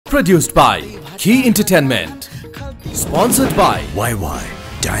Produced by Key Entertainment. Sponsored by YY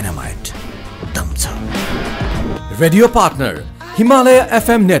Dynamite. Damcha. Radio partner Himalaya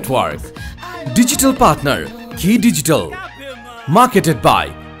FM Network. Digital partner Key Digital. Marketed by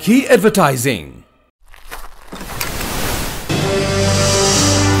Key Advertising.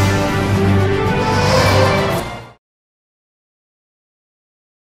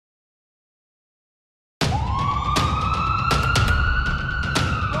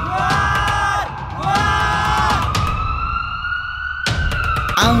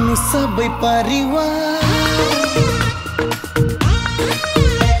 आउनु सबै परिवार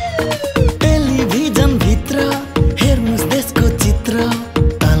television भित्र हेर्नुस् देशको चित्र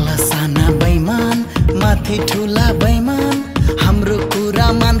तल साना बैमान माथि ठुला बैमान हाम्रो कुरा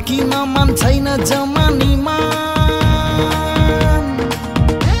मान कि नमान छैन जमानीमा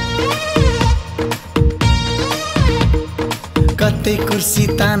कतै कुर्सी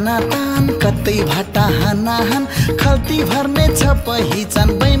ताना तान कतै भाटा हानाहान खल्ती भर्ने छ पहिचान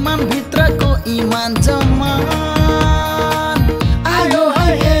बैमान भित्रको इमान जमान आयो है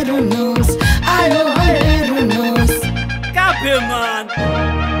हेर्नुस् आयो है हेर्नुस् का बेमान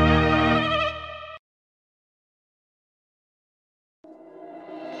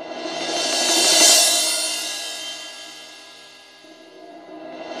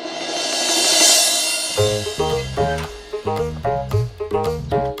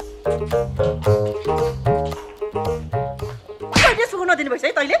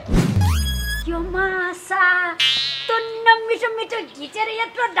यो मासा तन्ना मिठो मिठो घिचेर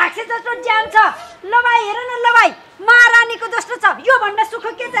यत्रो ढाक्से जस्तो ज्याम छ ल भाइ हेर न ल भाइ महारानीको जस्तो छ यो भन्दा सुख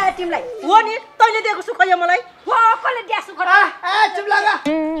के चाहियो तिमीलाई हो नि तैले दिएको सुख यो मलाई हो कसले दिया सुख र चुप लागा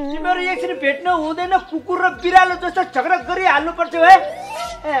तिम्रो एकछिन भेट्न हुँदैन कुकुर र बिरालो जस्तो झगडा गरि हाल्नु पर्छ है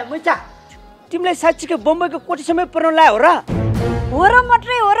ए मुचा तिमीलाई साच्चीको बम्बईको कोठीसम्म पर्न लायो र हो र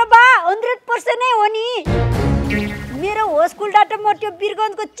मट्रै हो र बा 100% नै हो नि मेरो होस्कुल डाटा म त्यो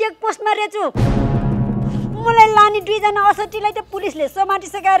बिरगन्जको चेक पोस्टमा रहेछु मलाई लानी दुईजना असटीलाई त पुलिसले समाति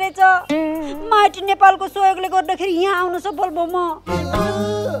सकारेछ माइटी नेपालको सहयोगले गर्दाखेरि यहाँ आउनु सफल भौ म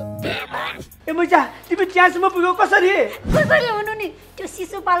ए मुचा तिमी त्यहाँसम्म पुग्यौ कसरी कसरी हुनु नि त्यो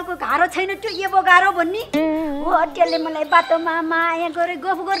शिशुपालको घारो छैन त्यो एबो गारो भन्नी हो त्यसले मलाई बाटोमा माया गरे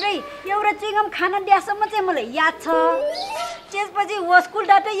गफ गर्दै एउटा चुइगम खाना दिएसम्म चाहिँ मलाई याद छ त्यसपछि होस्कुल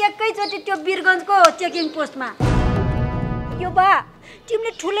डाटा एकैचोटि त्यो बिरगन्जको चेकिङ पोस्टमा यो बा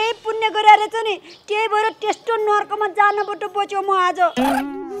तिमीले ठुलै पुण्य गरे रहेछ नि त्यही भएर त्यस्तो नर्कमा जानबाट बच्यो म आज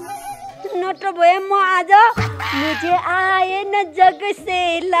नत्र भए म आज मुझे आए न जग से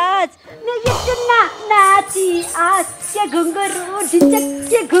लाज मैं ये चुन्ना नाची आज के घुंगरू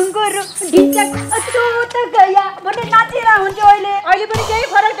ढिचक अछूट गया भने नाचिरा हुन्छ अहिले पनि केही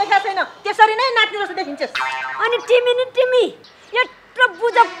फरक देखा छैन त्यसरी नै नाच्ने जस्तो देखिन्छस् अनि तिमी यत्रो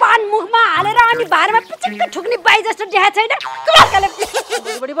बुझा पान मुखमा हालेर अनि भारमा पिचक्क ठुक्ने बाई जस्तो देखा छैन अर्काले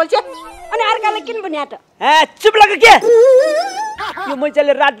बढी बोल्छ अनि अर्काले किन भन्या त ए चुप लाग के यो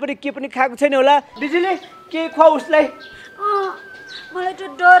मैचाले रातभरि के पनि खाएको छैन होला बिजुली के खुवा उसलाई मलाई त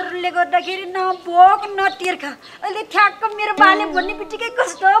डरले गर्दाखेरि न भोक न तिर्खा अहिले ठ्याक्क मेरो बाले भन्ने बित्तिकै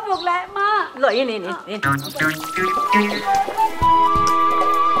कस्तो भोक लाग्यो मा ल हिँड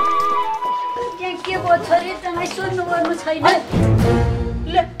त्यहाँ के भयो छोरी तपाईँ सोध्नु गर्नु छैन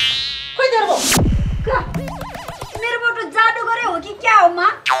ले खोइ देरबो मेरोबाट जादु गरे हो कि क्या हो मा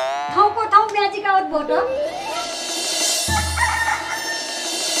ठाउँको ठाउँ म्याजिक आउटबाट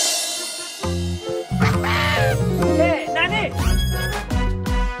ए नानी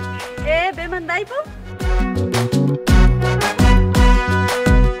ए बेमन दाइ पो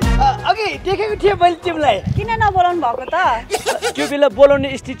अघि देखेको थिएँ मैले तिमीलाई किन नबोलाउनु भएको त त्यो बेला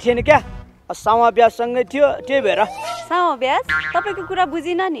बोलाउने स्थिति थिएन क्या सावा ब्याजसँगै थियो त्यही भएर सावा ब्याज तपाईको कुरा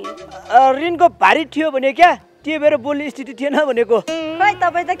बुझिन नि ऋणको भारी थियो भने क्या त्यही भएर बोल्ने स्थिति थिएन भनेको खै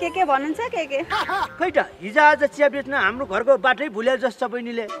तपाईँ त के भन्नुहुन्छ के खै त हिजो आज चिया बेच्न हाम्रो घरको बाटै भुल्या जस्तो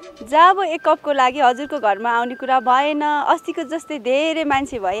बहिनीले जब एक कपको लागि हजुरको घरमा आउने कुरा भएन अस्तिको जस्तै धेरै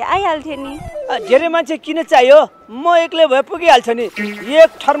मान्छे भए आइहाल्थे नि धेरै मान्छे किन चाहियो म एक्लै भए पुगिहाल्छ नि एक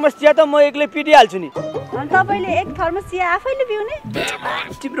थर्मस चिया त म एक्लै पिदिहाल्छु नि तपाईले एक थर्मस चिया आफैले पिउने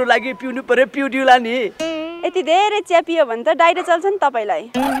तिम्रो लागि पिउनु पर्यो पिउदिउला नि यति धेरै चिया पियो भने त डाइरिया चल्छ नि तपाईलाई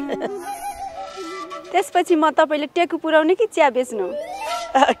त्यसपछि म तपाईले टेकु पुर्याउने कि चिया बेच्नु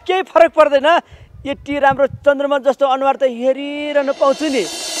केही फरक पर्दैन यति राम्रो चन्द्रमा जस्तो अनुहार त हेरिरहन पाउँछु नि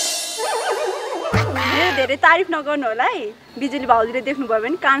धेरै तारिफ नगर्नु होला है बिजुली भाउजूले देख्नु भयो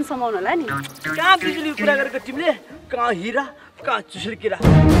भने कान समाउनु होला नि कहाँ बिजुली कुरा गरेको तिमीले कहाँ हिरा कहाँ चुसुल्किरा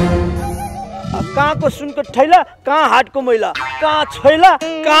कहाँको सुनको थैला कहाँ हाटको मैला कहाँ छैला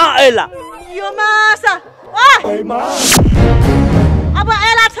कहाँ ऐला यो मासा अब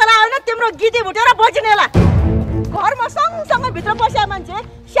ऐला छैला तिम्रो गिटी भुटेर बजिनेला घरमा सँगसँगै भित्र बसेको मान्छे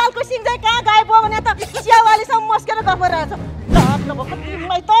स्यालको सिङ चाहिँ कहाँ गायब भयो भने त स्यावालीसँग मस्केर गफ गरिरहेछ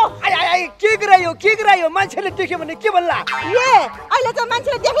तिमीलाई त के गरायो मान्छेले देख्यो भने के भन्ला अहिले चाहिँ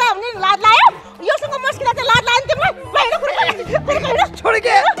मान्छेले देख्ला भने लाज लाग्यो योसँग मस्किँदा चाहिँ लाज लाग्यो तिमीलाई छोड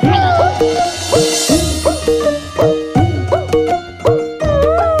के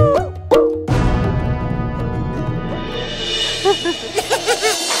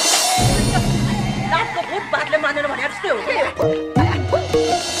रातको भूत बातले मानेर भने जस्तै हो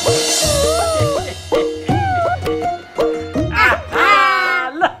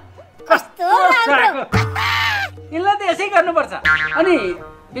यिनलाई त यसै गर्नुपर्छ अनि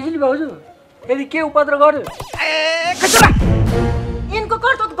बिजुली भाउजू फेरि के उपद्रो गर्यो यिनको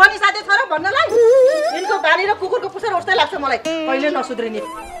कर्तव्य गनी साथै छ र भन्नलाई यिनको बानी र कुकुरको पुछर उस्तै लाग्छ मलाई कहिले नसुध्रिने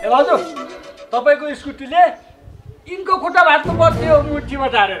ए भाउजू तपाईको स्कुटीले यिनको खुट्टा भाट्नु पर्थ्यो मुठीमा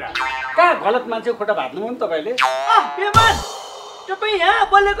टारेर कहाँ गलत मान्छे खुट्टा भाट्नु हो नि तपाईँले बेमान तपाईँ यहाँ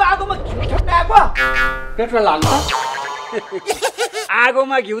बलेको आगोमा घिउ थप्न आएको पेट्रोल हाल्नु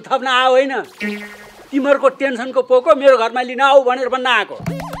आगोमा घिउ थप्न आयो होइन तिमीहरूको टेन्सनको पोको मेरो घरमा लिन आऊ भनेर भन्न आएको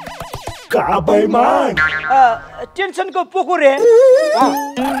टेन्सनको पोको रे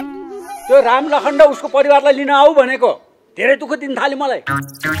त्यो राम लखन र उसको परिवारलाई लिन आऊ भनेको धेरै दुःख दिन थाल्यो मलाई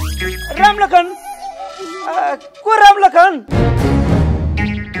राम लखन को राम लखन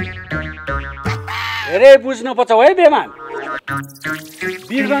धेरै बुझ्नुपर्छ है बेमान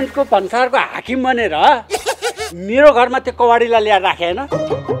वीरगञ्जको भन्सारको हाकिम बनेर मेरो घरमा त्यो कवाडीलाई ल्याएर राखे होइन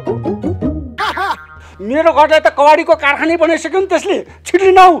मेरो घरलाई त कवाडीको कारखानै बनाइसक्यो नि त्यसले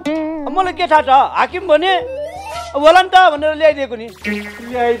छिट्ली नआऊ मलाई के थाहा छ हाकिम भने होला नि त भनेर ल्याइदिएको नि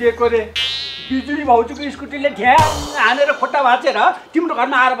ल्याइदिएको रे बिजुली भाउजूको स्कुटीले ठ्याङ हानेर खुट्टा भाँचेर तिम्रो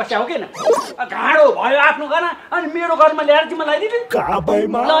घरमा आएर बस्या हो किन घाँडो भयो आफ्नो घरमा अनि मेरो घरमा ल्याएर तिमीलाई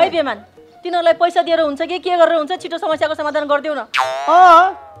ल्याइदिने ल है बेमान तिनीहरूलाई पैसा दिएर हुन्छ कि के गरेर हुन्छ छिटो समस्याको समाधान गरिदेऊ न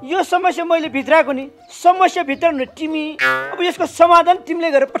यो समस्या मैले भित्राएको नि समस्या भित्र तिमी अब यसको समाधान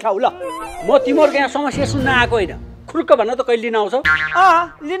तिमीले गरेर पठाऊ ल म तिमीहरूको यहाँ समस्या सुन्न आएको होइन खुर्क भन्न त कहिले लिन आउँछौ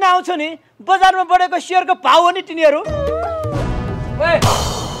लिन आउँछौ नि बजारमा बढेको सेयरको भाउ हो नि तिनीहरू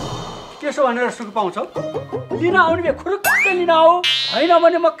त्यसो भनेर सुख पाउँछौ लिन आउने भए खुर्क लिन आऊ होइन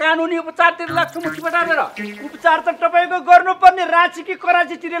भने म कानुनी उपचारतिर लाग्छु मुठी बटारेर उपचार त तपाईँको गर्नुपर्ने राँची कि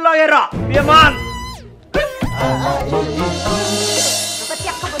कराचीतिर लगेर बेमान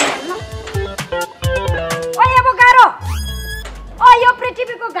यो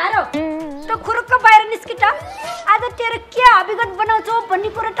पृथ्वीको गाह्रो त खुरुक्क बाहिर निस्किट आज तेरो के अभिगत बनाउँछौ भन्ने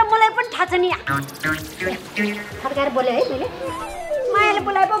कुरा त मलाई पनि थाहा छ नि फर्काएर बोले है मैले मायाले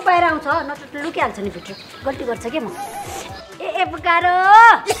बोलाए पो बाहिर आउँछ नत्र लुकिहाल्छ नि भित्र गल्ती गर्छ के म ए गाह्रो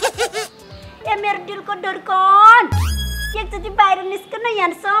ए मेरो दिलको धड्कन एकचोटि बाहिर निस्क न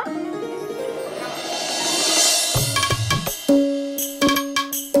यहाँसम्म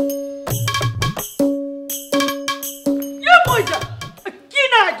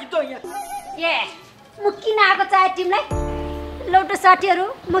म किन आएको चाहे तिमीलाई लौटो साथीहरू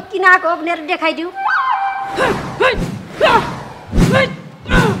म किन आएको भनेर देखाइदिउ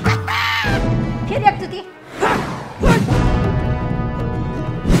फेरि एकचोटि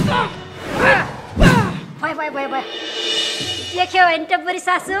भयो देख्यो होइन त बुढी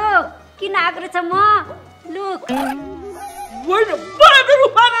सासु किन आएको रहेछ म लुक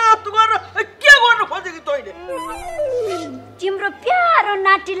तिम्रो प्यारो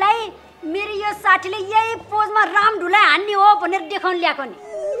नातिलाई मेरो यो साथीले यही पोजमा राम ढुलाई हान्ने हो भनेर देखाउन ल्याएको नि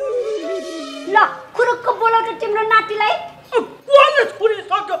ल खुरुक्क बोलाउ त तिम्रो नातिलाई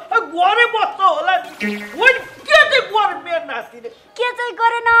के चाहिँ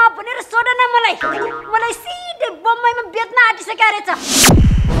गरेन भनेर सोध न मलाई सिधै बम्बईमा बेच्न आँटिसक्यो रहेछ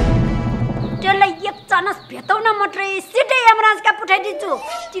त्यसलाई एक चानस भेटौ न मात्रै सिधै यमराजका पठाइदिन्छु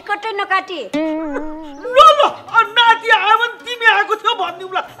टिकटै नकाटी नाति आयो भने तिमी आएको थियो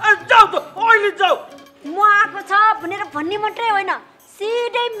भनिदिउँला जाऊ त अहिले जाऊ म आएको छ भनेर भन्ने मात्रै होइन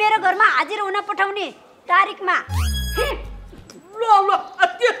सिधै मेरो घरमा हाजिर हुन पठाउने तारिकमा ल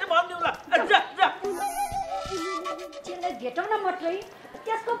त्यसै भनिदिउँला जा त्यसलाई भेटौ न मात्रै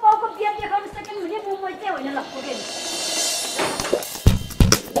त्यसको पाउको बिहा देखाउन सक्यो भने मुम्बई चाहिँ होइन ल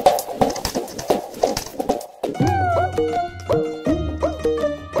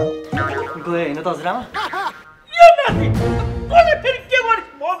गयो होइन त हजुरआमा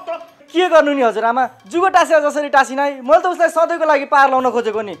के गर्नु नि हजुरआमा जुगो टाँसेर जसरी टाँसिना मैले त उसलाई सधैँको लागि पार लाउन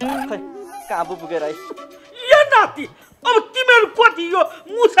खोजेको नि खै कहाँ पो पुगेर नाति अब तिमीहरू कति यो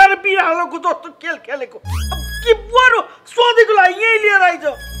मुसा र बिरालोको जस्तो खेल खेलेको के बरु सधैँको लागि यहीँ लिएर आइज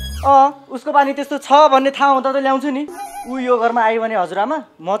उसको बानी त्यस्तो छ भन्ने थाहा हुँदा त ल्याउँछु नि। ऊ यो घरमा आयो भने हजुरआमा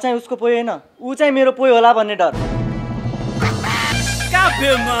म चाहिँ उसको पोइ होइन, ऊ चाहिँ मेरो पोइ होला भन्ने डर।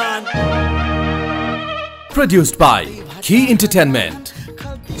 Produced by Key Entertainment.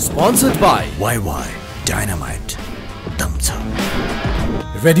 Sponsored by YY Dynamite Damcha.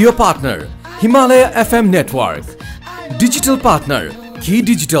 Radio partner Himalaya FM Network. Digital partner Key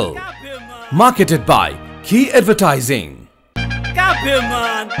Digital. Marketed by Key Advertising.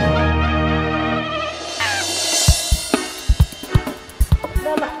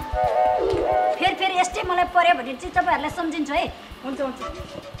 फेरि यस्तै मलाई पर्यो भने चाहिँ तपाईहरुलाई सम्झिन्छु है। हुन्छ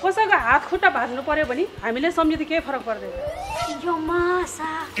कसैको हात खुट्टा भाँच्नु पर्यो भने हामीले सम्झिँदा केही फरक पर्दैन। यो मासा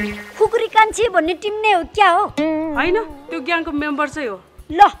खुकुरी कान्छी भन्ने टिम नै हो क्या हो? हैन, त्यो ग्याङको मेम्बर चाहिँ हो।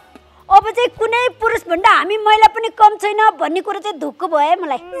 ल अब चाहिँ कुनै पुरुष भन्दा हामी महिला पनि कम छैन भन्ने कुरा चाहिँ धुक्क भयो है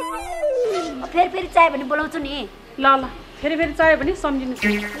मलाई। फेरि चाहियो भने बोलाउँछु नि। ल फेरि चाहियो भने सम्झिनु।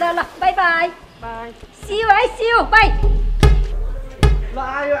 ल by by by. C you by. ल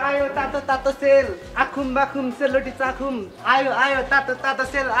आयो तातो सेल, आखुम बाखुम सेलरोटी चाखुम। आयो तातो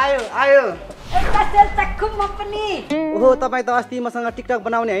सेल आयो। एउटा सेल चाखुम म पनि। ओहो तपाईँ त अस्ति मसँग टिकटक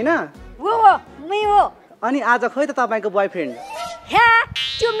बनाउने हैन? हो मै हो। अनि आज खोइ त तपाईको बॉयफ्रेन्ड? हे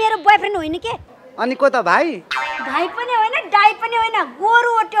त्यो मेरो बॉयफ्रेन्ड होइन के? अनि को त भाइ? भाइ पनि होइन दाइ पनि होइन,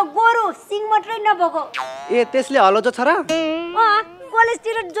 गोरु हो त्यो, गोरु सिङ मात्रै नभएको। ए त्यसले हलो जो छ र?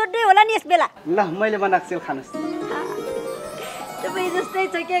 कोलेस्ट्रोल जोड्दै होला नि यस बेला। ल मैले बनाएको सेल खानुस्। तपाईँ जस्तै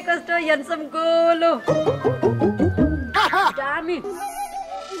छ के कस्तो ह्यान्डसम गोलो दामी।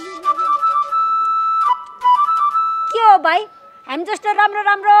 के हो भाइ, हामी जस्तो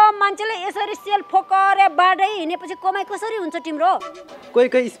राम्रो मान्छेले यसरी सेल फोकरे बाडै हिँडेपछि कमाइ कसरी हुन्छ तिम्रो?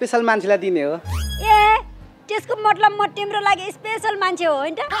 कोही स्पेशल मान्छेलाई दिने हो। ए त्यसको मतलब म तिम्रो लागि स्पेशल मान्छे हो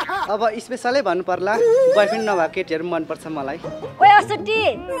हैन त? अब स्पेशलै भन्नु पर्ला, बॉयफ्रेन्ड नभएको केटीहरु मन पर्छ मलाई। ओए असटी,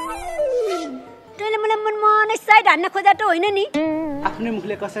 तैँले मलाई मनमनै साइड हान्न खोजा त होइन नि? आफ्नै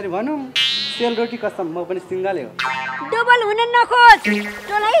मुखले कसरी भनौँ, सेल रोटी कसम म पनि सिंगलै हो। डबल हुन नखोज,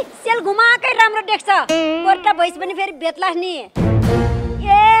 तँलाई सेल घुमाकै राम्रो देख्छ। पर्टा भइस पनि फेरि बेतलास नि।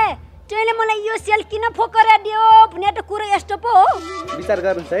 ए तैँले मलाई यो सेल किन फोकरा दियो भने त कुरा यस्तो पो हो। विचार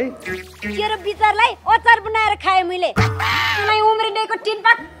गर्नुस् है। तेरो विचारलाई अचार बनाएर खाए मैले। तँलाई उम्रिँदैको टिन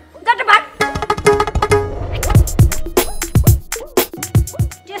पाक जट भाग।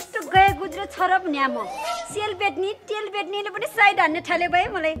 त्यस्तो गए गुज्रो छरप न्याम। सेल बेच्ने तेल बेच्नेले पनि साइड हान्ने ठाले भए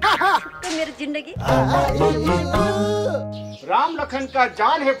मलाई। छुट्टो मेरो जिन्दगी। राम लखन का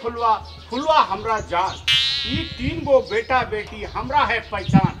जान है फुलवा, फुलवा हमरा जान। ये तीन गो बेटा बेटी हमरा है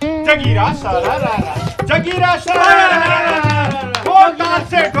पहचान। जगीरा सरारा, जगीरा सरारा। कौन ताल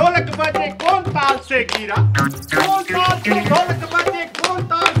से ढोलक बजे, कौन ताल से गिरा। कौन ताल से ढोलक बजे, कौन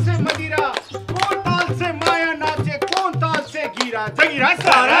ताल से मदिरा। कौन ताल से माया नाचे, कौन ताल से गिरा। जगीरा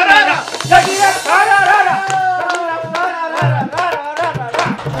सरारा, जगीरा सरारा।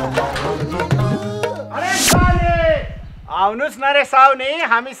 अरे साले आउनुस् न रे साउनी,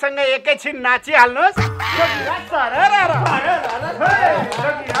 हामीसँग एकैछिन नाचिहाल्नुस्।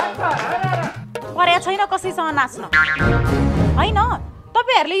 परेको छैन कसैसँग नाच्न होइन।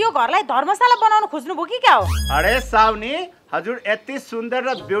 तपाईहरुले यो घरलाई धर्मशाला बनाउन खोज्नुभयो कि क्या हो? अरे साउनी, हजुर यति सुन्दर र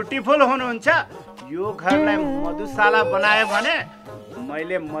ब्युटिफुल हुनुहुन्छ, यो घरलाई मधुशाला बनायो भने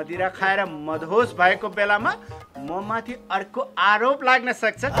मैले मदिरा खाएर मधोस भएको बेलामा म माथि अर्को आरोप लाग्न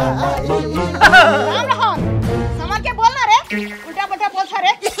सक्छ। के बोल्न रे, उल्टा पल्टा बोल्छ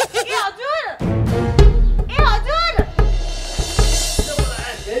रे। ए हजुर, ए हजुर।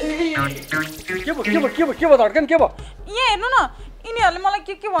 के भयो धड्कन, के भयो? यहाँ हेर्नु न, यिनीहरूले मलाई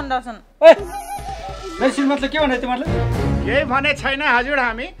के भन्दैछन्। ए मतलब के भने तिमीहरूले? केही भने छैन हजुर,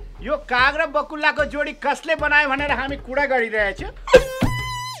 हामी यो काग र बकुल्लाको जोडी कसले बनायो भनेर हामी कुरा गरिरहेछौँ।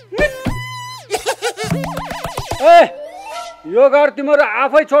 ए यो घर तिम्रो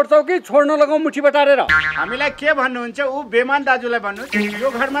आफै छोड्छौ कि छोड्न लगाऊ मुठी बटारेर? हामीलाई के भन्नुहुन्छ? ऊ बेमान दाजुलाई भन्नु। यो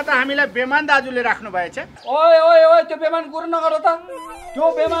घरमा त हामीलाई बेमान दाजुले राख्नु भएछ। ओए त्यो बेमान गुरु नगर त। त्यो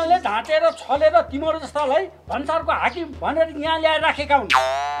बेमानले ढाँटेर छलेर तिम्रो जस्तालाई भन्सारको हाकिम भनेर यहाँ ल्याएर राखेका हुन्।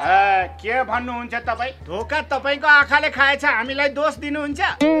 के भन्नुहुन्छ तपाईँ? धोका तपाईँको आँखाले खाएछ, हामीलाई दोष दिनुहुन्छ?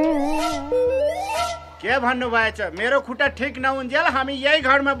 के भन्नु भएछ? मेरो खुट्टा ठिक नहुन्जेल हामी यही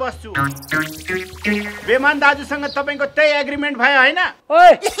घरमा बस्छु। बेमान दाजुसँग तपाईँको त्यही एग्रिमेन्ट भयो होइन?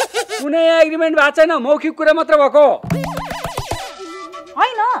 ओए कुनै एग्रिमेन्ट भएको छैन, मौखिक कुरा मात्र भएको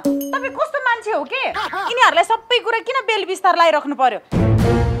होइन। तपाईँ कस्तो मान्छे हो के? यिनीहरूलाई सबै कुरा किन बेल बिस्तार लगाइराख्नु पर्यो?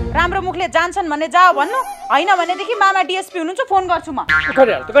 राम्रो मुखले जान्छन् भने जाओ भन्नु, होइन भनेदेखि मामा डिएसपी हुनुहुन्छ, फोन गर्छु म।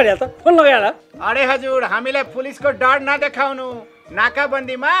 गरिहाल त फोन लगाएर। अरे हजुर, हामीलाई पुलिसको डर नदेखाउनु।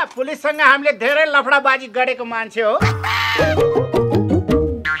 नाकाबन्दीमा पुलिससँग हामीले धेरै लफडाबाजी गरेको मान्छे हो।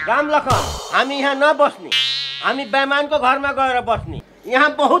 राम लखन हामी यहाँ नबस्ने, हामी बेमानको घरमा गएर बस्ने। यहाँ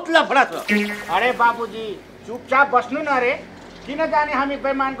बहुत लफडा छ। अरे बाबुजी चुपचाप बस्नु न रे, किन जाने हामी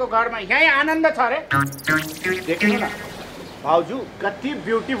बेमानको घरमा? यही आनन्द छ रे। देख्नु न भाउजू कति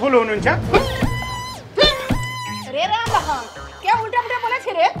ब्युटिफुल हुनुहुन्छ। रे राम लखन क्या उल्टा उल्टा बोले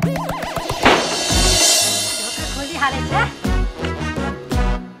थे रे? ढोका खोली हालेछ।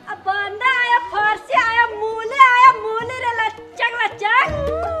 अब बन्दा आयो, फर्सी आयो, मुले रे लचक लचक।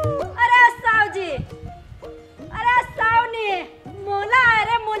 अरे साउजी, अरे साउनी, मुला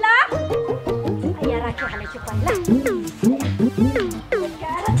अरे मुला। आया राख्यो हालेछ पहिला।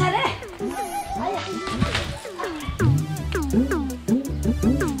 गाह्रो छ रे।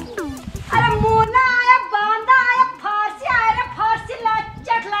 अरे मुला आयो, बन्दा आयो, फर्सी आयो रे फर्सी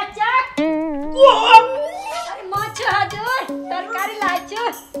लचक लचक। अरे म छु हजुर, तरकारी लान्छु।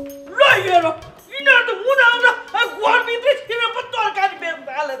 ल हेरो यिनीहरू त मुना घरभित्रै छिरेर पो तरकारी बेच्न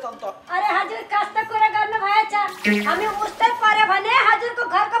थालेछ नि त। अरे हजुर कस्तो कुरा गर्नु भएछ? हामी उस्तै पर्यो भने हजुरको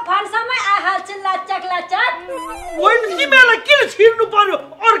घरको भान्सामै आइहाल्छु लचक लचक। होइन तिमीहरूलाई किन छिर्नु पर्यो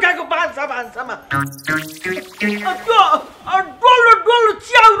अर्काको भान्सामा? डल्लो डल्लो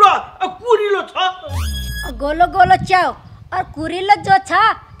च्याउ र कुरिलो छ। गोलो गोलो च्याउ और कुरिलो जो छ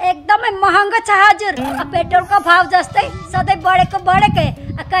एकदमै महँगो छ हजुर। पेट्रोलको भाव जस्तै सधैँ बढेको बढेकै,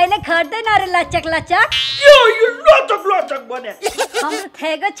 कहिले घट्दैन रे लचक लचक। यो लचक लचक भने हाम्रो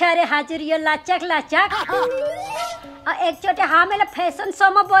थेगो छ रे हजुर यो लचक लचक। एकचोटि हामीलाई फेसन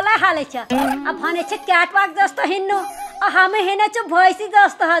सोमा बोलाइहालेछ। भनेछ क्याटवाक जस्तो हिँड्नु, हामी हिँडेछौँ भैँसी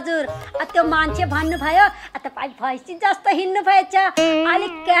जस्तो हजुर। त्यो मान्छे भन्नुभयो तपाईँ भैँसी जस्तो हिँड्नु भएछ,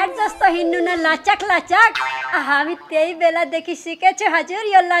 अलिक क्याट जस्तो हिँड्नु न लचक लचक। हामी त्यही बेलादेखि सिकेछौँ हजुर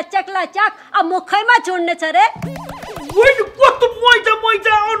यो लचक लचक। मुखैमा झुन्ने छ रे। होइन कस्तो मैजा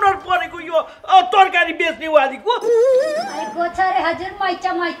मैजा अनुहार परेको यो तरकारी बेच्ने वालीको। अरे को छ रे हजुर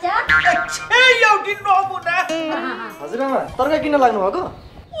मैचा मैचा? एउटी नमुना। हजुरआमा तरकारी किन लाग्नु भएको?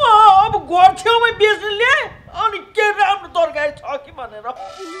 अब घर छेउमै बेच्नेले अनि के राम्रो तरकारी छ कि भनेर।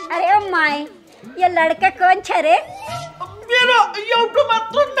 अरे ओ माई यो लड़का कौन छ रे? मेरो एउटा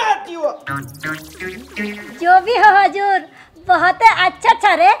मात्र नाति हो। जो भी हो हजुर बहुत अच्छा छ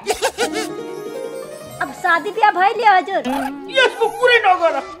रे। अब शादी बिहा भइल्यो हजुर? यसको कुरै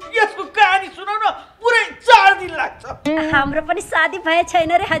नगर, यसको कहानी सुनाउ न, पुरै 4 दिन लाग्छ। हाम्रो पनि शादी भए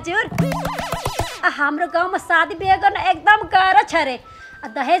छैन रे हजुर। हाम्रो गाउँमा शादी बिहा गर्न एकदम गाह्रो छ रे।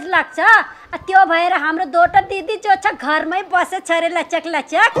 दहेज लाग्छ। त्यो भएर हाम्रो दोटा दिदी जो छ घरमै बसे छ रे लचक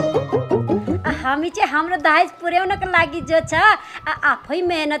लचक। हामी चाहिँ हाम्रो दहेज पुर्याउनको लागि जो छ आफै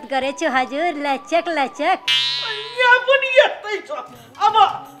मेहनत गरेछु हजुर लचक लचक। यहाँ पनि यस्तै छ। अब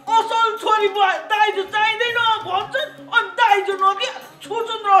असल छोरी दाइजो चाहिँदैन भन्छन्, अनि दाइजो नदिए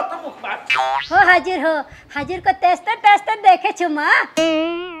छुचुन रस्त मुख मार्छ। हो हजुर हो, हजुरको त्यस्तै त्यस्तै देखेछु म।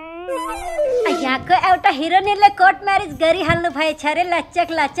 यहाँको एउटा हिरोइनले कोर्ट म्यारेज गरिहाल्नु भएछ रे लचक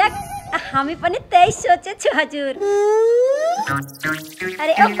लचक। हामी पनि त्यही सोचेछु हजुर।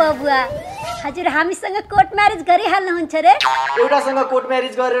 अरे ओ बबुआ हजुर हामीसँग कोर्ट म्यारेज गरिहाल्नुहुन्छ रे? एउटासँग कोर्ट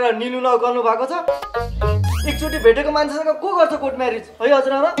म्यारेज गरेर निलु नगर्नु भएको छ। एकचोटि भेटेको मान्छेसँग को गर्छ कोर्ट म्यारेज है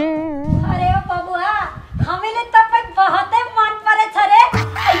हजुरआमा? अरे ओ बबुआ हामीले तपाईँ बहुतै मन परेछ रे।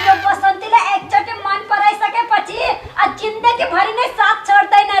 यो बसन्तीलाई एकचोटि मन पराइसकेपछि जिन्दगी भरि नै साथ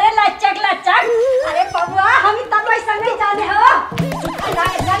छोड्दैन रे लचक लचक। अरे बबुआ हामी तपाईँसँगै जाने हो।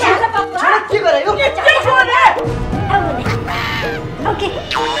 जाने हाल बबुआ। के गरे यो? के गरे? ओके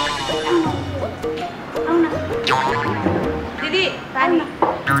आउन दिदी पानी।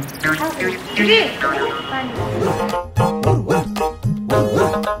 दिदी पानी।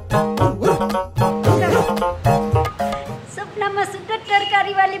 सपनामा सुत्दा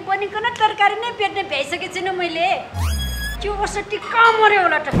तरकारी वाली बनेको न तरकारी नै बेच्ने भ्याइसकेको छु न मैले। त्यो वर्षटी कहाँ मर्यो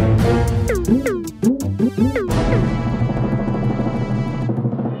होला त?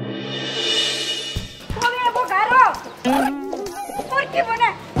 के बना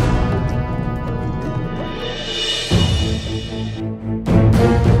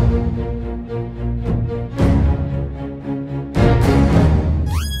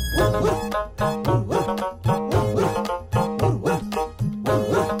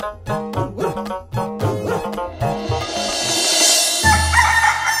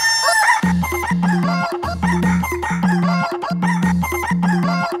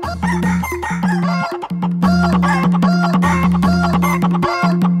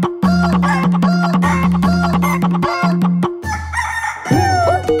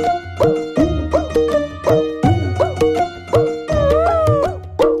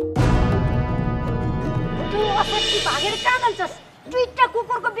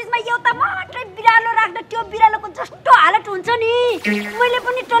हुन्छ नि मैले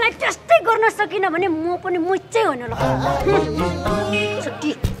पनि तँलाई त्यस्तै गर्न सकिन भने म पनि मुच्चै होइन ल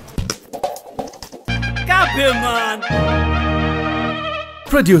छुट्टी Beman.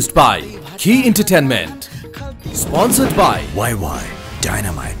 Produced by Key Entertainment. Sponsored by YY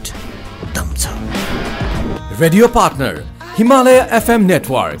Dynamite Damcha. Radio partner Himalaya FM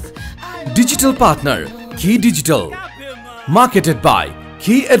Network. Digital partner Key Digital. Marketed by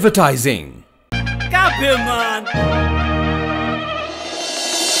Key Advertising. Beman.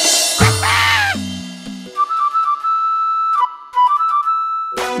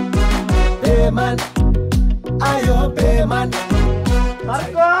 Beman. आयो बेमान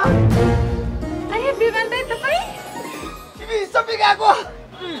अर्को आयो बेमान दाइ तपाईँ तिमी सपिङ आएको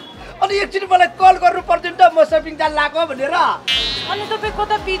अनि एकचोटि मलाई कल गर्नु पर्दैन त म सपिङ जान लाग्यो भनेर अनि तपाईँ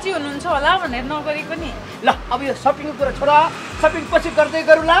कता बिजी हुनुहुन्छ होला भनेर नगरेको नि ल अब यो सपिङको कुरा छोड सपिङ पछि गर्दै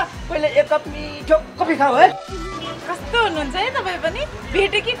गरौँला पहिले एक कप मिठो कफी खाऊ है कस्तो हुनुहुन्छ है तपाईँ पनि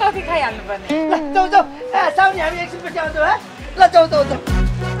भेटे कि कफी खाइहाल्नु पर्ने ल जाऊ जाऊ ए साउनी हामी एकछिन पछि आउँछौँ है ल जाऊ जाऊ जाऊ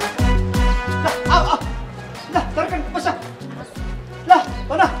आऊ ल तरकारी बस ल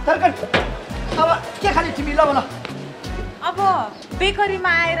भन तरकारी अब के खाने तिमी ल भन अब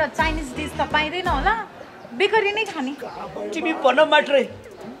बेकरीमा आएर चाइनिज डिस त पाइँदैन होला बेकरी नै खाने तिमी भन मात्रै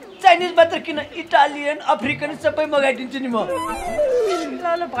चाइनिज मात्र किन इटालियन अफ्रिकन सबै मगाइदिन्छु नि म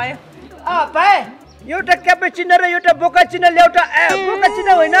ल भयो पाए एउटा क्यापेचिनो र एउटा बोकाचिनो ल्याउटा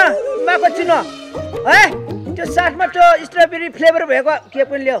बोकाचिनो होइन माकोचिनो है त्यो साथमा त्यो स्ट्रबेरी फ्लेभर भएको के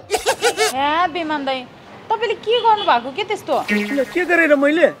पनि ल्याऊ बेमान दाइ तपाईँले के गर्नु भएको के त्यस्तो के गरेर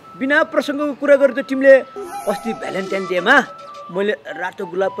मैले बिना प्रसङ्गको कुरा गर्दा तिमीले अस्ति भ्यालेन्टाइन डेमा मैले रातो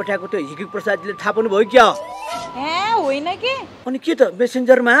गुलाब पठाएको त्यो हिकिक प्रसादले थाहा पाउनु भयो क्या होइन के अनि के त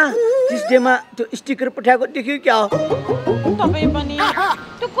मेसेन्जरमा त्यस डेमा त्यो स्टिकर पठाएको देख्यो क्या तपाईँ पनि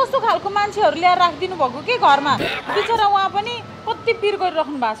त्यो कस्तो खालको मान्छेहरू ल्याएर राखिदिनु भएको के घरमा बिचरा उहाँ पनि कति पिर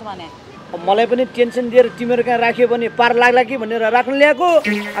गरिराख्नु भएको छ भने मलाई पनि टेन्सन दिएर तिमीहरू कहाँ राख्यो भने पार लाग्ला कि भनेर राख्नु ल्याएको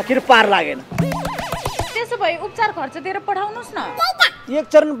आखिर पार लागेन त्यसो भए उपचार खर्च दिएर पठाउनुहोस् न एक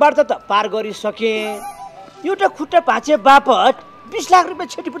चरणबाट त पार गरिसके एउटा खुट्टा भाँचे बापत 20 लाख रुपियाँ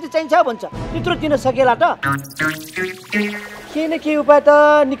क्षतिपूर्ति चाहिन्छ भन्छ त्यत्रो दिन सकेला त केही न केही उपाय त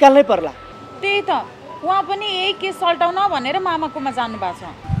निकाल्नै पर्ला त्यही त उहाँ पनि यही केस सल्टाउन भनेर मामाकोमा जानु भएको छ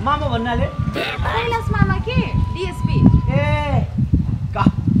मामा भन्नाले कैलाश मामा के डिएसपी ए का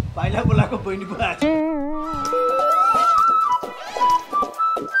पाइला बोलाको बहिनी पो आछ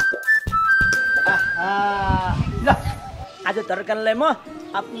ल आज तरकारीलाई म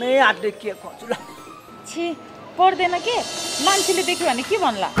आफ्नै हातले के खुवाउँछु ल छि पर्दैन के मान्छेले देख्यो भने के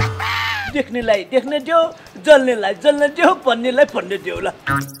भन्ला देख्नेलाई देख्ने दियो जल्नेलाई जल्ने दियो भन्नेलाई भन्ने दियो ल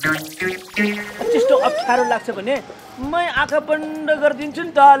त्यस्तो अप्ठ्यारो लाग्छ भने म आँखा बन्द गरिदिन्छु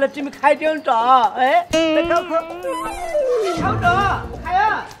नि त ल तिमी खाइदियौ नि त है खाऊ खाऊ न खायो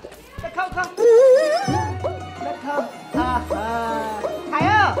खाऊ खाऊ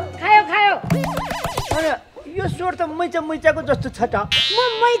खायो खायो खायो अरे यो स्वर त मैचाको जस्तो छ त म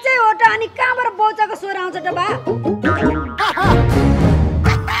मैचै हो त अनि कहाँबाट बौचाको स्वर आउँछ त बा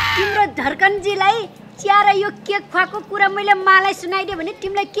तिम्रो धर्कनजीलाई चिया र यो केक खुवाएको कुरा मैले मालाई सुनाइदिएँ भने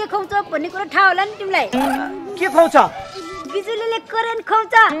तिमीलाई के खुवाउँछ भन्ने कुरा थाहा होला नि तिमीलाई के खुवाउँछ बिजुलीले करेन्ट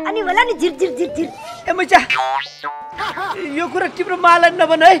खुवाउँछ अनि होला नि झिर झिर झिर झिर ए मैचा यो कुरा तिम्रो मालाई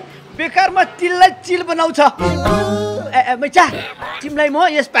नभन है बेकारमा तिललाई चिल बनाउँछ ए मैचा तिमीलाई म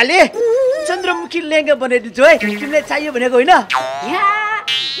यसपालि चन्द्रमुखी लेङ्गा बनाइदिन्छु है तिमीलाई चाहियो भनेको होइन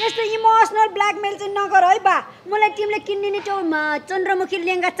यस्तो इमोसनल ब्ल्याकमेल चाहिँ नगर है बा मलाई तिमीले किन्दिने त्यो चन्द्रमुखी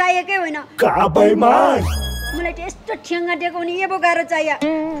लेङ्गा चाहिएकै होइन मलाई त यस्तो ठेङ्गा दिएको भने एबो गाह्रो चाहियो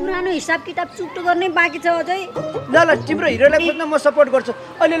पुरानो हिसाब किताब चुक्टो गर्नै बाँकी छ अझै ल ल तिम्रो हिरोलाई खोज्न म सपोर्ट गर्छु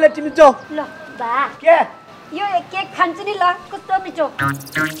अहिले तिमी जाऊ ल बा के यो एक केक खान्छु नि ल कस्तो मिठो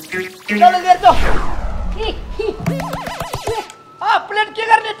ल लिएर जाऊ प्लेट के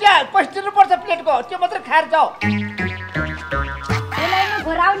गर्ने त्यहाँ पैसा दिनुपर्छ प्लेटको त्यो मात्रै खाएर जाऊ यसलाई म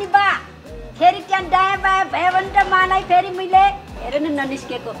घोराउने बा फेरि त्यहाँ दायाँ बायाँ भयो भने त मलाई फेरि मैले हेर न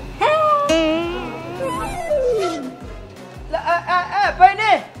ननिस्केको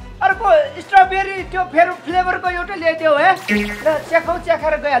बहिनी अर्को स्ट्रबेरी त्यो फेरि फ्लेभरको एउटा ल्याइदेऊ है र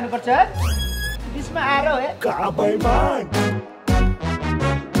च्याखाएर गइहाल्नुपर्छ है बिचमा आएर है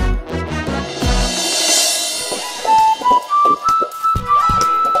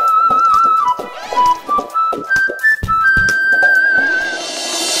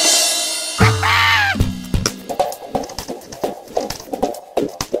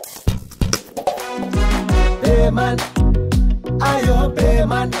बेमान आयो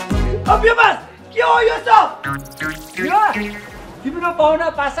बेमान बेमान के हो यो सब तिम्रो पाहुना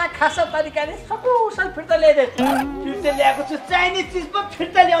भाषा खासा तरिकाले सकुशल फिर्ता ल्याइदे। फिर्ता ल्याएको छु चाहिने चिज पो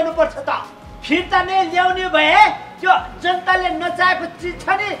फिर्ता ल्याउनु पर्छ त। फिर्ता नै ल्याउने भए त्यो जनताले नचाहेको चिज छ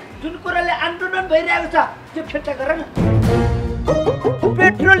नि जुन कुराले आन्दोलन भइरहेको छ त्यो फिर्ता गर न।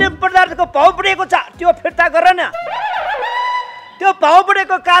 पेट्रोलियम पदार्थको भाउ बढेको छ त्यो फिर्ता गर न। त्यो भाउ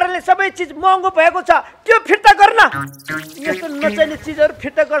बढेको कारणले सबै चिज महँगो भएको छ त्यो फिर्ता गर न। यस्तो नचाहिने चिजहरू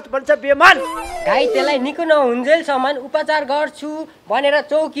फिर्ता गर्छ भन्छ बेमान। घाइतेलाई निको नहुन्जेलसम्म उपचार गर्छु भनेर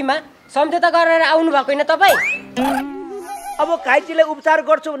चौकीमा सम्झौता गरेर आउनु भएको होइन तपाईँ? अब घाइतेलाई उपचार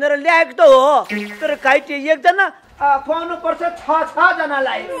गर्छु भनेर ल्याएको त हो, तर घाइते एकजना खुवाउनु पर्छ 6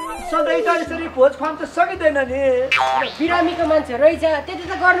 जनालाई। सधैँ त यसरी भोज खुवाउनु त सकिँदैन नि। बिरामीको मान्छे रहेछ त्यति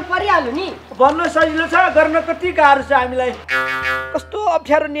त गर्नु परिहाल्यो नि। भन्न सजिलो छ, गर्न कति गाह्रो छ हामीलाई। कस्तो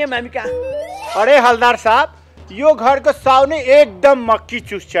अप्ठ्यारो नियम हामी कहाँ। अरे हलदार साहब, यो घरको साउ नै एकदम मक्की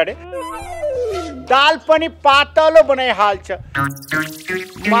चुस्छ अरे। दाल पनि पातलो बनाइहाल्छ,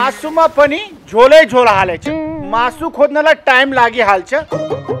 मासुमा पनि झोलै झोल हालेछ। मासु खोज्नलाई टाइम लागिहाल्छ।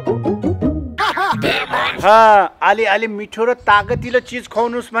 अलि मिठो र तागतिलो चिज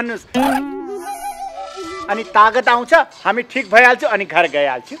खुवाउनुस् भन्नुस्, अनि तागत आउँछ, हामी ठिक भइहाल्छौँ अनि घर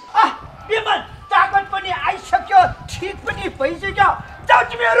गइहाल्छौँ। तागत पनि आइसक्यो, ठिक पनि भइसक्यो। जाऊ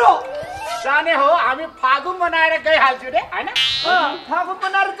तिमीहरू। जाने हो, हामी फागु मनाएर गइहाल्छौँ रे, हैन? फागु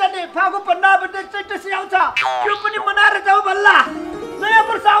मनाएर जाने, फागु भन्नाबाट चैतसी आउँछ त्यो पनि मनाएर जाऊ भल्ला। नयाँ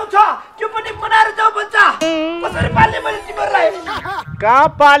वर्ष आउँछ त्यो पनि मनाएर जाऊ भन्छ। कसरी पाल्ने मैले तिमीहरूलाई? कहाँ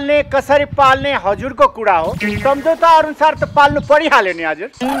पाल्ने कसरी पाल्ने हजुरको कुरा हो। सम्झौता अनुसार त पाल्नु परिहाल्यो नि हजुर।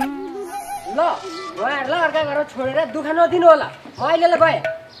 ल उहाँहरूलाई अर्का घर छोडेर दुःख नदिनु होला, म अहिले गएँ।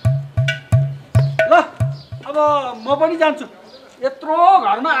 ल अब म पनि जान्छु। यत्रो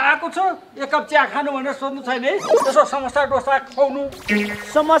घरमा आएको छु, एक कप चिया खानु भनेर सोध्नु छैन है। यसो समोसा डोसा खुवाउनु।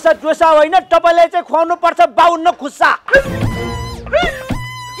 समोसा डोसा होइन, तपाईँलाई चाहिँ खुवाउनु पर्छ 52 खुस्सा।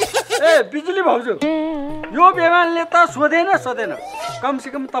 ए बिजुली भाउजू, यो बेमानले त सोधेन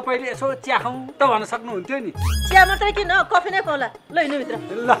कमसेकम तपाईँले यसो चिया खाउँ त भन्न सक्नुहुन्थ्यो नि। चिया मात्रै किन, कफी नै पाउला। ल हिँड्नु भित्र।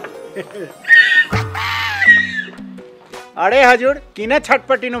 ल अरे हजुर, किन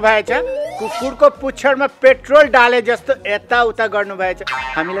छटपटिनु भएछ? कुकुरको पुच्छरमा पेट्रोल डाले जस्तो यताउता गर्नु भएछ।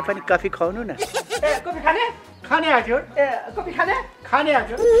 हामीले पनि कफी खुवाउनु न। ए कफी खाने? खाने हजुर। ए कफी खाने? खाने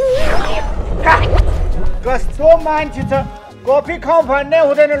हजुर। कस्तो मान्छे छ, कफी खाउँ भन्ने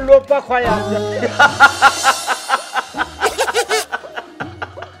हुँदैन, लोपा खुवाइहाल्छ।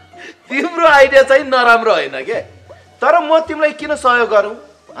 तिम्रो आइडिया चाहिँ नराम्रो होइन के, तर म तिमीलाई किन सहयोग गरौँ?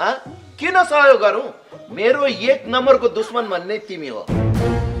 किन सहयोग गरौँ? मेरो 1 नम्बरको दुश्मन भन्ने तिमी हो।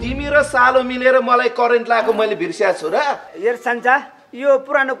 तिमी र सालो मिलेर मलाई करेन्ट लगाएको मैले बिर्स्या छु र। हेर सन्चा, यो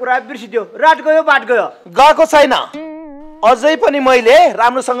पुरानो कुरा बिर्सिदियो। रात गयो बाट गयो। गएको छैन, अझै पनि मैले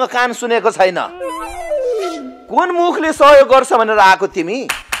राम्रोसँग कान सुनेको छैन। कुन मुखले सहयोग गर्छ भनेर आएको तिमी?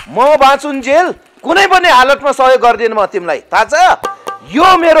 म बाँचुन जेल, कुनै पनि हालतमा सहयोग गर्दिन म तिमीलाई, थाहा छ? यो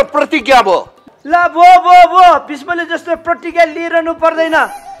मेरो प्रतिज्ञा भयो। ल भो बिस्मले जस्तो प्रतिज्ञा लिइरहनु पर्दैन।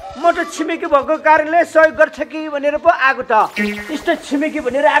 म त छिमेकी भएको कारणले सहयोग गर्छ कि भनेर पो आएको त। यस्तो छिमेकी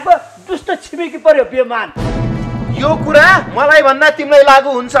भनेर आएको, दुष्ट छिमेकी पर्यो बेमान। यो कुरा मलाई भन्दा तिमीलाई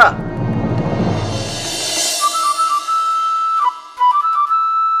लागू हुन्छ।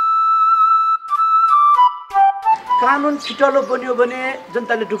 कानुन छिटलो बन्यो भने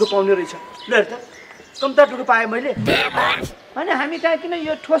जनताले दुःख पाउने रहेछ। ल हेर त, कम्ता दुःख पाएँ मैले। अनि हामी कहाँ किन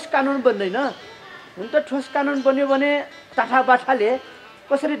यो ठोस कानुन बन्दैन? हुन त ठोस कानुन बन्यो भने टाठा बाठाले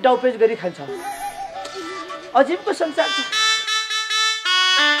कसरी डाउपेच गरी खान्छ। अजीबको संसार छ।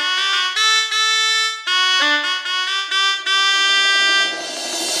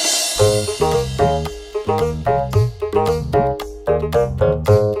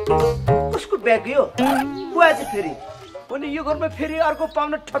 कसको ब्याग यो? बुवा चाहिँ फेरि अनि यो घरमा फेरि अर्को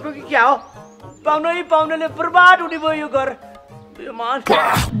पाहुना ठक्यो कि क्या हो? पाहुनाले बर्बाद हुने भयो यो घर। बेमान।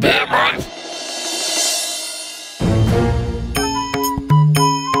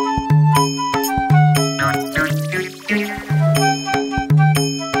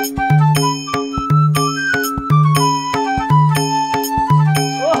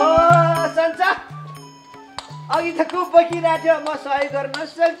 अघि त खुब बकिरहेको थियो, म सहयोग गर्न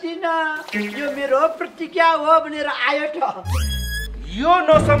सक्दिनँ, यो मेरो प्रतिज्ञा हो भनेर आयो त। यो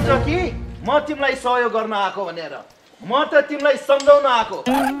नसम्झ कि म तिमीलाई सहयोग गर्न आएको भनेर। म त तिमीलाई सम्झाउन आएको।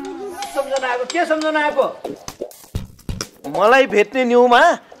 सम्झना आएको? के सम्झना आएको? मलाई भेट्ने न्युमा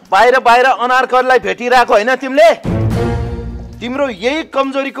बाहिर अनारकलीलाई भेटिरहेको होइन तिमीले? तिम्रो यही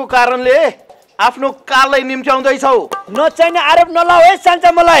कमजोरीको कारणले आफ्नो काललाई निम्त्याउँदैछौ। नचाहिने आरोप नलाऊ है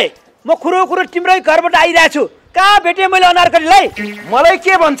सान्चा मलाई। म खुरो तिम्रै घरबाट आइरहेको छु। कहाँ भेटेँ मैले अनारकलीलाई? मलाई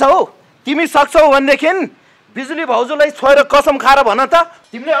के भन्छौ? तिमी सक्छौ भनेदेखि बिजुली भाउजूलाई छोएर कसम खाएर भन त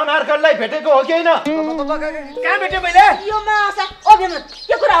तिमीले अनारकलीलाई भेटेको हो कि हैन? कहाँ भेटे मैले? यो मासा ओ बेमान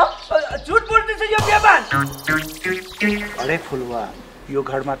के कुरा हो? झुट बोल्दैछ यो बेमान। अरे फुलवा यो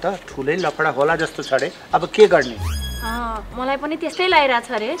घरमा त ठुलै लफडा होला जस्तो छ रे। अब के गर्ने? मलाई पनि त्यस्तै लागिरहेछ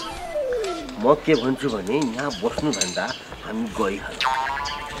रे। म के भन्छु भने यहाँ बस्नु भन्दा हामी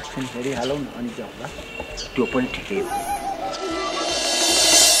गइहालौँ। हेरिहालौँ न अनि जाउँला। त्यो पनि ठिकै हो।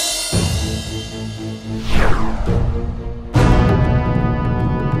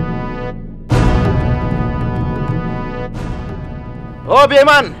 ओ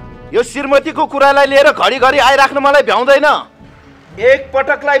बेमान यो श्रीमतीको कुरालाई लिएर घडी आइराख्न मलाई भ्याउँदैन। एक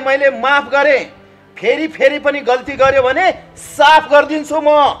पटकलाई मैले माफ गरे फेरि फेरि पनि गल्ती गर्यो भने साफ गरिदिन्छु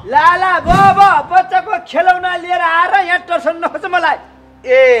म। लाला बाबा बच्चाको खेलौना लिएर आएर यहाँ टर्सन नखोज मलाई।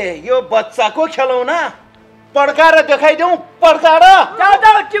 ए यो बच्चाको खेलौना पड्काएर देखाइदेऊ पड्काएर।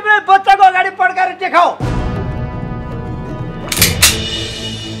 जाऊ तिम्रो बच्चाको अगाडि पड्काएर देखाऊ।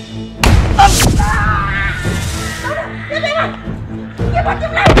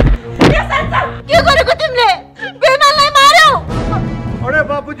 के गरेको तिमीले? बेमानलाई मार्यौ? अरे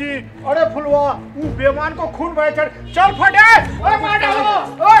बाबूजी अरे फुलवा ऊ बेमान को खून बहे चल फटे। ओए मार डालो।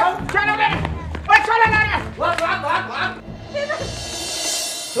 ओए चलो बे। ओए चलो ना रे। भाग।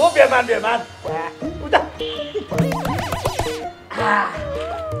 तो बेमान उता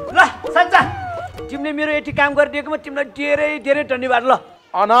ल सन्चा तिमीले मेरो यति काम गरिदिएकोमा तिमीलाई धेरै धन्यवाद। ल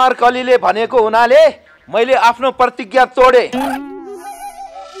अनारकलीले भनेको हुनाले मैले आफ्नो प्रतिज्ञा तोडे।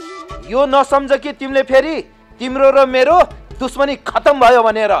 यो नसम्झ कि तिमीले फेरि तिम्रो र मेरो दुश्मनी खत्म भयो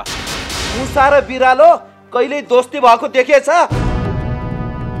भनेर। मुसा र बिरालो कहिल्यै दोस्ती भएको देखेछ?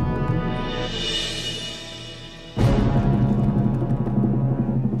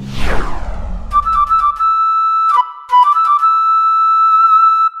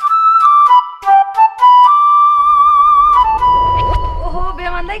 ओहो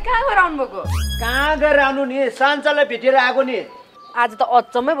बेमान दाइ कहाँ गएर आउनुभएको? कहाँ गएर आउनु नि? सान्चालाई भेटेर आएको नि। आज त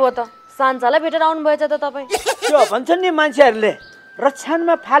अचम्मै भयो त। सान्चालाई भेटेर आउनु भएछ त तपाईँ। त्यो भन्छन् नि मान्छेहरूले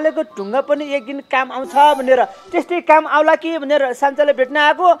रक्षानमा फालेको ढुङ्गा पनि एक दिन काम आउँछ भनेर। त्यस्तै काम आउला कि भनेर सान्चालाई भेट्न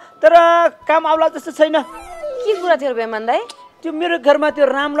आएको तर काम आउला जस्तो छैन। के कुरा थियो बेमान दाइ? त्यो मेरो घरमा त्यो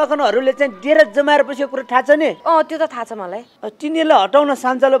राम लखनहरूले चाहिँ डेरा जमाएर बसेको कुरा थाहा छ नि? त्यो त थाहा छ मलाई। तिनीहरूलाई हटाउन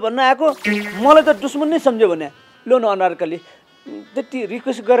सान्चालाई भन्न आएको। मलाई त दुश्मन नै सम्झ्यो भने। लो न अनारकली त्यति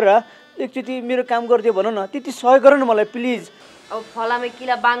रिक्वेस्ट गरेर एकचोटि मेरो काम गरिदियो भन न। त्यति सहयोग गर न मलाई प्लिज। अब फलामे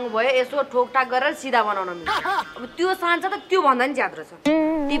किला बाङ्गु भयो यसो ठोकठाक गरेर सिधा बनाउन मिल्छ। अब त्यो सान्छ त त्यो भन्दा नि ज्यादा छ।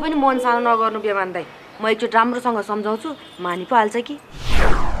 त्यही पनि मन सानो नगर्नु बेमान दाइ। म एकचोटि राम्रोसँग सम्झाउँछु मानि पो हाल्छ कि।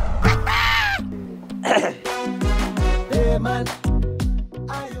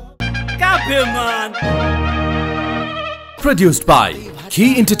 Produced by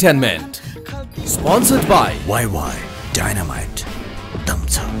Key Entertainment. Sponsored by YY Dynamite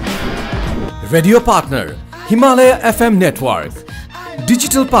Damcha. Radio partner Himalaya FM Network.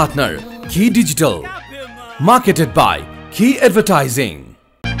 Digital partner Key Digital. Marketed by Key Advertising.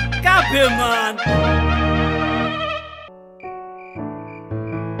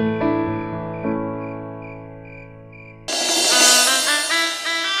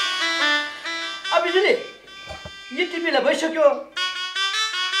 बिजुली यो टिभीलाई भइसक्यो।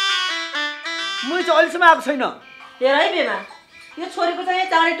 म चाहिँ अहिलेसम्म आएको छैन। हेर है बेमा यो छोरीको चाहिँ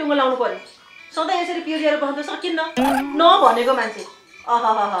चाँडै टुङ्गो लाउनु पर्यो। सधैँ यसरी पिउलिएर बस्न सकिन्न नभनेको मान्छे।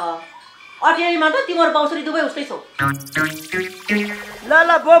 अटेरीमा त तिम्रो बाउसरी दुवै उस्तै छौ।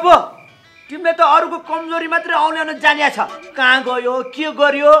 ल बोबो तिमीले त अरूको कमजोरी मात्रै आउने जानिया छ। कहाँ गयो के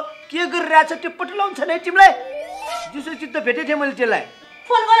गर्यो के गरिरहेछ त्यो पटुलाउँछ नि तिमीलाई। जुसो चित्त भेटेको थिएँ मैले त्यसलाई।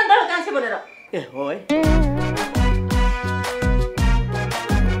 फोन गर न त कान्छे भनेर। ए हो है।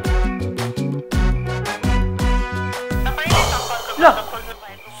 ल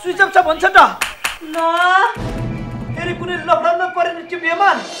स्विच अफ छ भन्छ त। ल फेरि कुनै लफडा नपरेन त्यो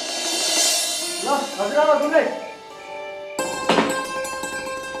बेमान। ल हजुरआमा दुलै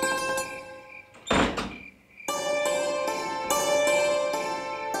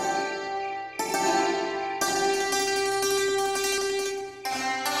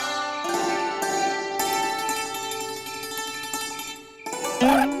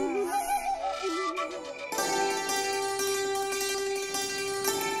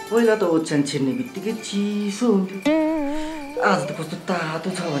पहिला त ओछ्यान छिर्ने बित्तिकै चिसो हुन्थ्यो। आज त कस्तो तातो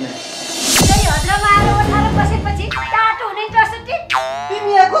छ भने। हजुरआमा आएर ओठाएर बसेपछि तातो हुने जसरी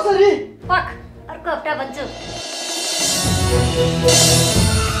तिमी यहाँ कसरी? पक अर्को हप्ता भन्छु।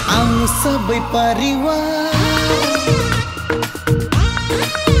 आउनु सबै परिवार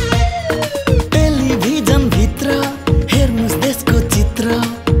टेलिभिजन भित्र हेर्नुस् देशको चित्र।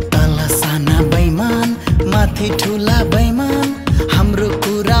 तल साना बैमान माथि ठुला बैमान हाम्रो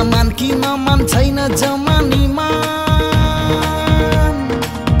कुरा मान कि नमान छैन जमानीमा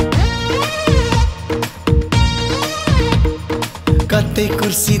कतै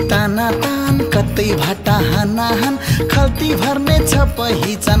कुर्सी ताना तान कतै भाटा हानाहान खल्ती भर्ने छ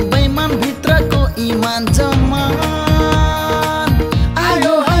पहिचान बैमान भित्रको इमान जमान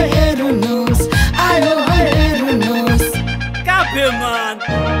आयो है हेर्नुहोस् आयो है हेर्नुहोस् Beman.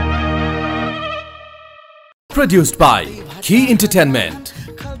 Produced by Key Entertainment.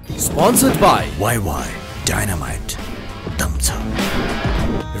 Sponsored by YY Dynamite Damcha.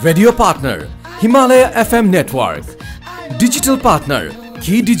 Radio partner Himalaya FM Network. Digital partner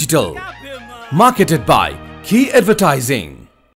Key Digital. Marketed by Key Advertising.